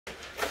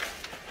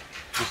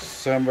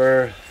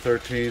December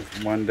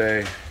 13th,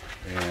 Monday,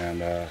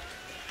 and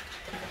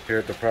here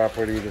at the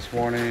property this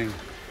morning.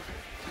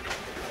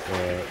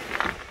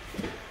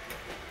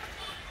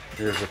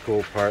 Here's the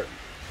cool part.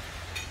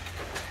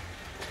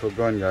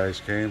 Cogon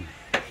guys came.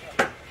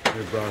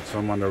 They brought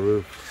some on the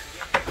roof.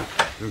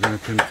 They're gonna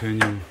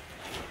continue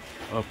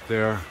up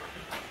there,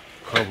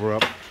 cover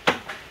up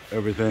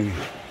everything,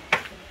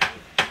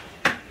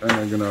 and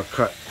they're gonna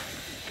cut,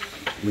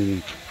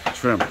 meaning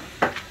trim.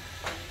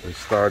 They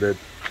started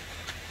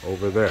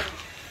over there.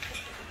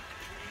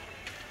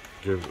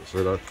 Gives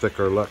it a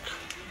thicker look.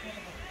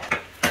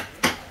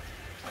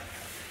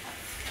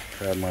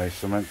 Had my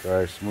cement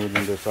guy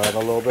smoothing this out a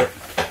little bit.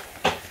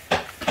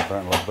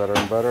 Starting to look better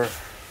and better.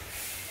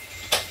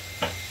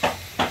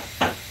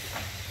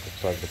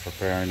 Looks like they're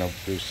preparing to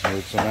do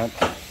smooth cement.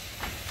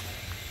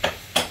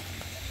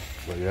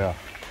 But yeah,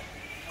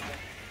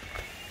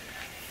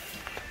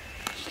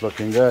 it's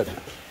looking good.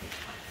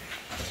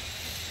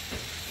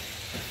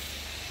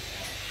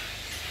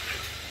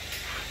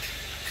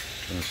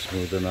 Gonna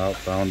smoothen out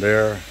down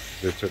there.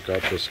 They took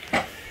out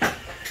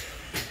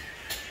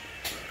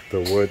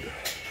the wood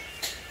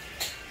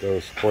that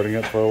was supporting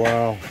it for a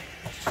while.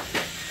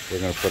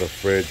 We're gonna put a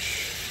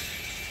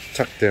fridge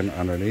tucked in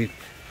underneath.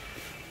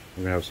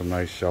 We're gonna have some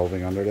nice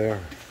shelving under there.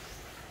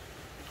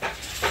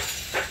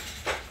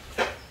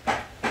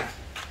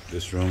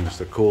 This room is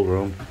the cool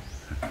room.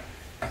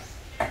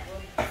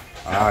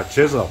 Ah,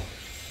 chisel.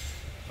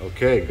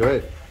 Okay,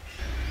 good.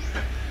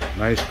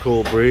 Nice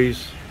cool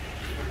breeze.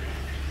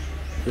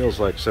 Feels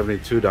like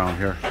 72 down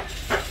here.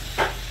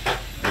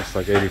 It's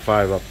like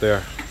 85 up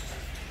there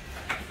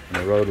on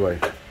the roadway.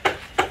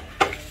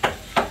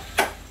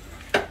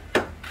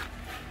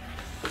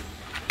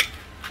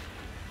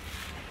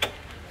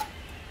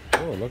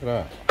 Oh, look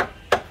at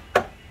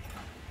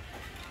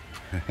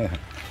that.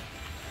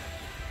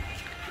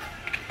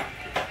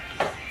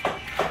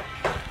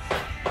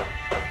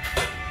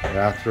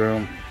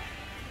 Bathroom.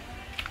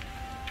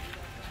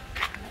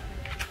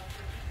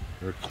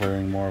 We're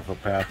clearing more of a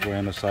pathway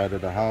on the side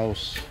of the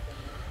house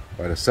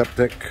by the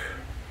septic.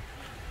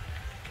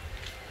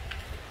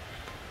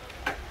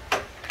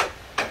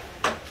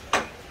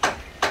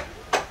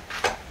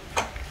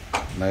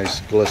 Nice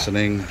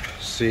glistening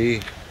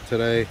sea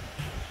today.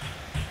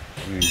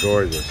 I mean,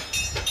 gorgeous.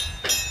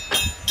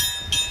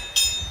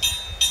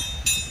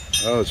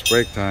 Oh, it's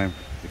break time.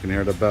 You can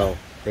hear the bell.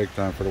 Break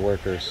time for the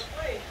workers.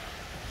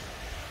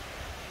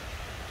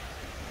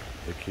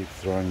 They keep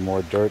throwing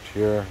more dirt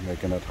here,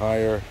 making it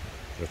higher.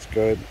 That's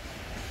good.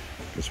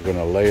 Guess we're going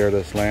to layer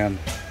this land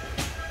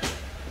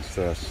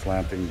instead of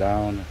slanting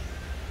down.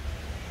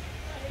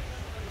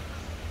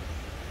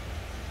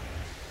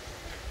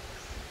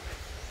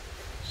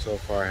 So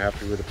far,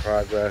 happy with the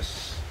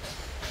progress.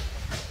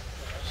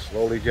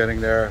 Slowly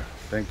getting there.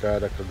 Thank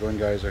God the Cogon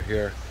guys are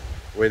here.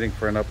 Waiting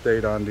for an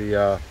update on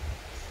the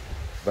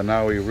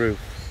Banawi roof.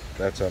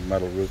 That's a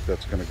metal roof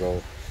that's going to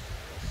go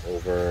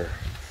over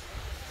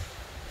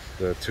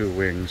the two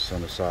wings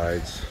on the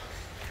sides,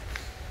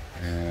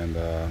 and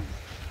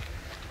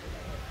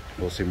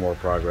we'll see more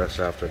progress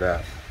after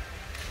that.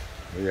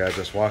 But yeah,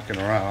 just walking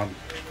around.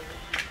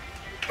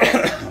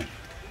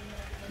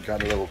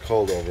 Got a little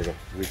cold over the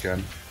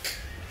weekend,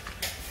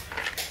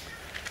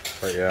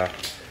 but yeah,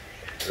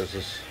 this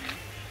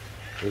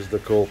is the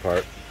cool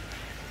part.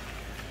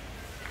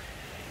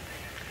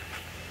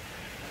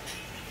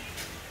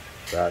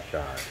 That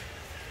guy.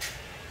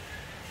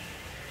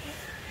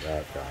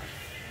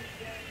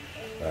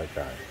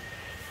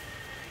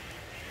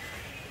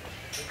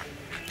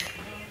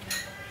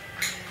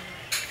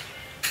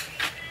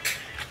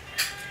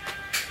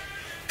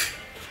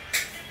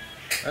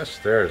 That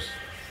stairs.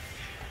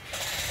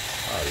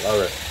 I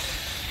love it.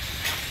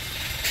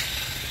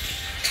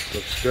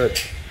 Looks good.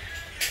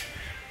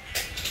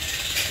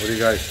 What do you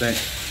guys think?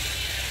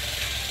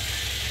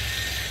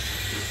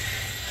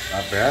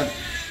 Not bad.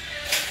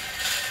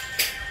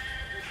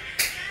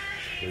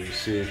 So you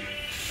see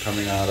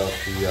coming out of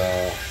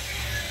the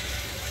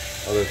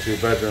other two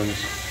bedrooms.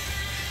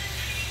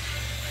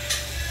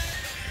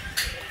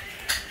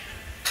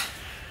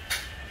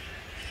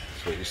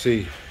 So you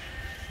see.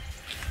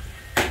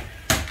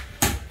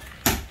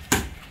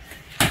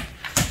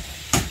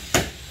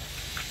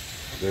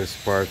 This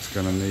part's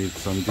gonna need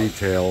some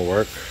detail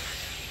work.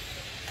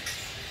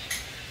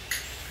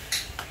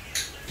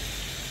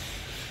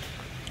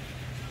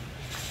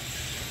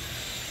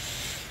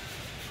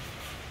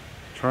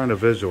 Trying to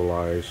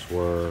visualize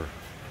where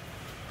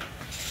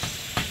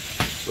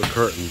the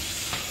curtains.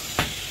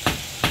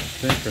 I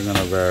think I'm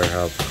gonna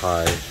have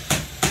high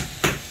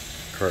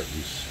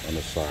curtains on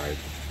the side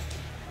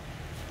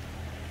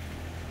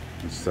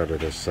instead of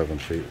this 7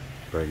 feet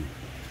thing.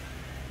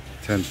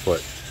 10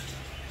 foot.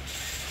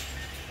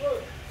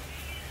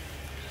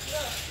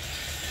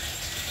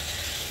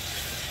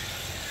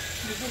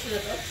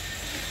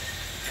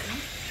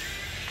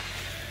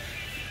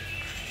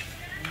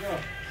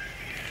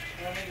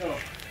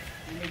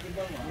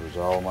 There's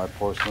all my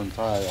porcelain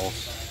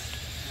tiles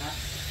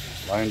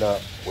lined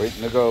up,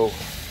 waiting to go.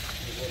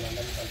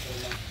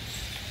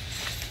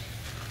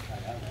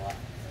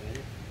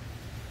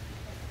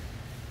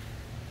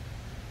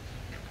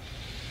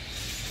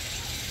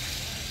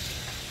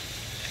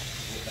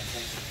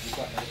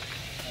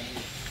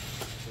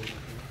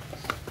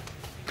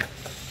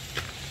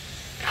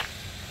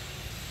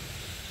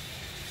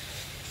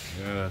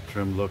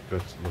 Trim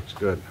looks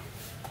good.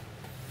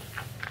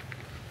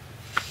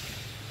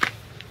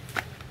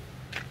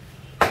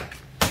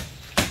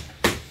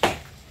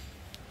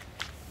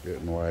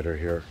 Getting wider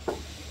here.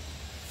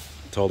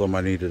 Told them I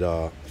needed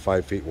a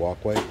 5 feet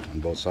walkway on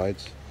both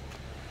sides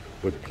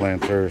with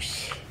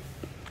planters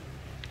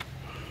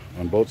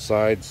on both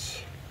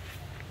sides.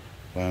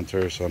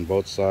 Planters on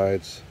both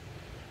sides.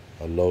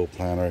 A low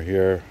planter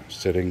here,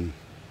 sitting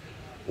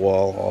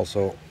wall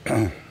also.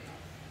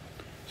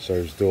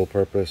 Serves dual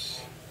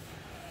purpose.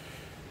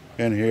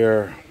 And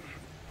here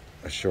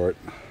a short,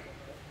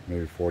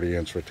 maybe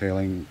 40-inch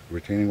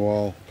retaining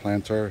wall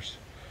planters.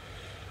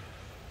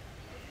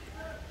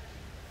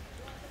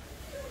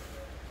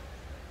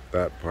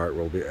 That part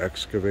will be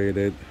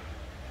excavated.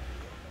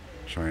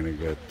 Trying to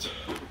get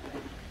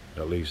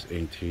at least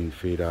 18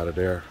 feet out of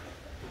there.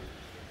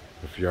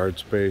 With yard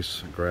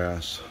space,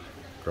 grass,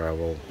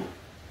 gravel,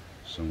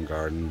 some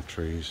garden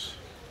trees.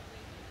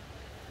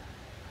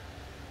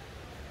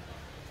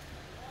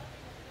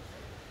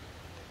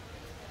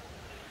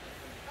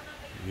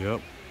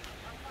 Yep,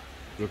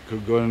 the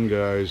Cogon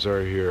guys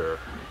are here.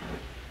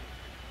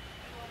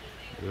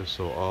 This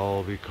will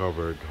all be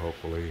covered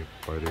hopefully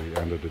by the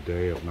end of the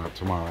day, if not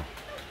tomorrow.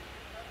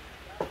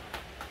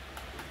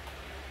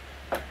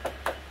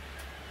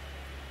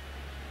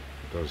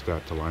 Does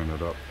that to line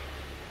it up.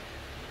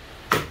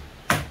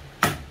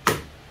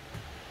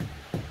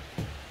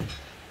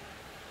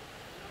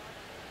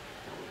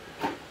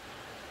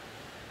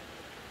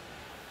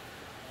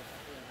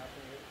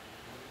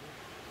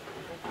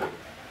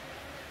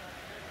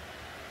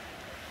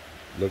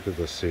 Look at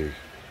the sea.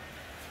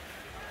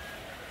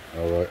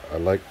 I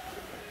like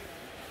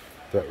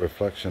that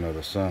reflection of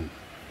the sun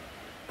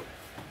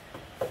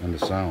and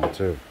the sound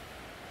too.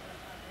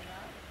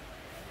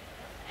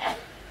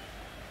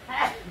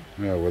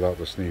 Yeah, without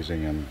the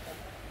sneezing and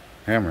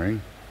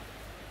hammering.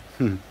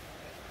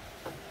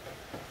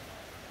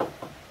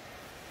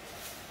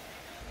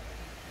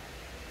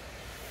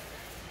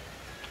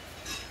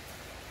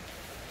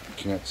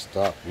 Can't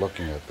stop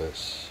looking at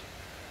this.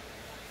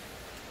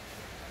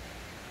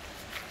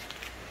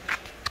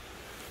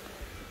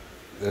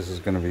 This is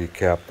going to be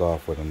capped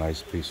off with a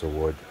nice piece of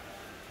wood,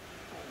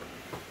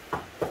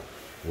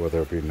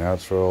 whether it be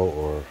natural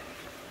or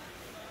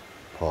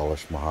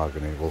polished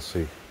mahogany, we'll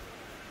see.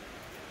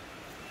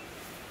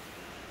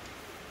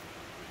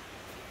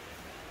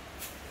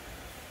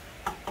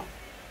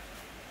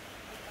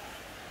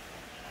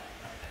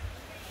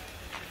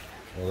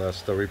 Well,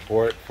 that's the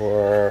report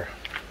for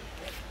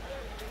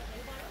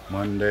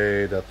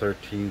Monday the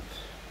 13th.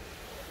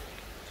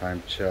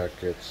 Time check,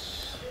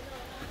 it's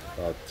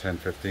about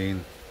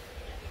 10:15.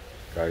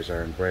 Guys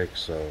are in break,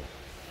 so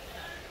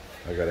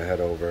I gotta head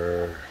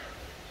over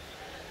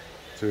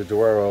to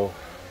Duero,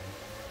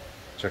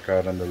 check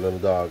out on the little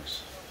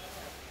dogs.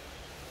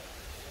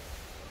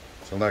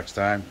 Till next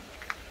time,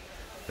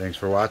 thanks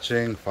for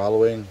watching,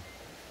 following.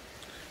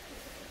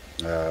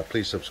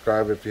 Please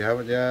subscribe if you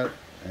haven't yet,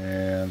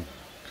 and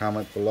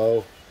comment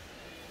below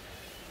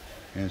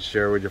and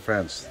share with your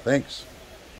friends. Thanks.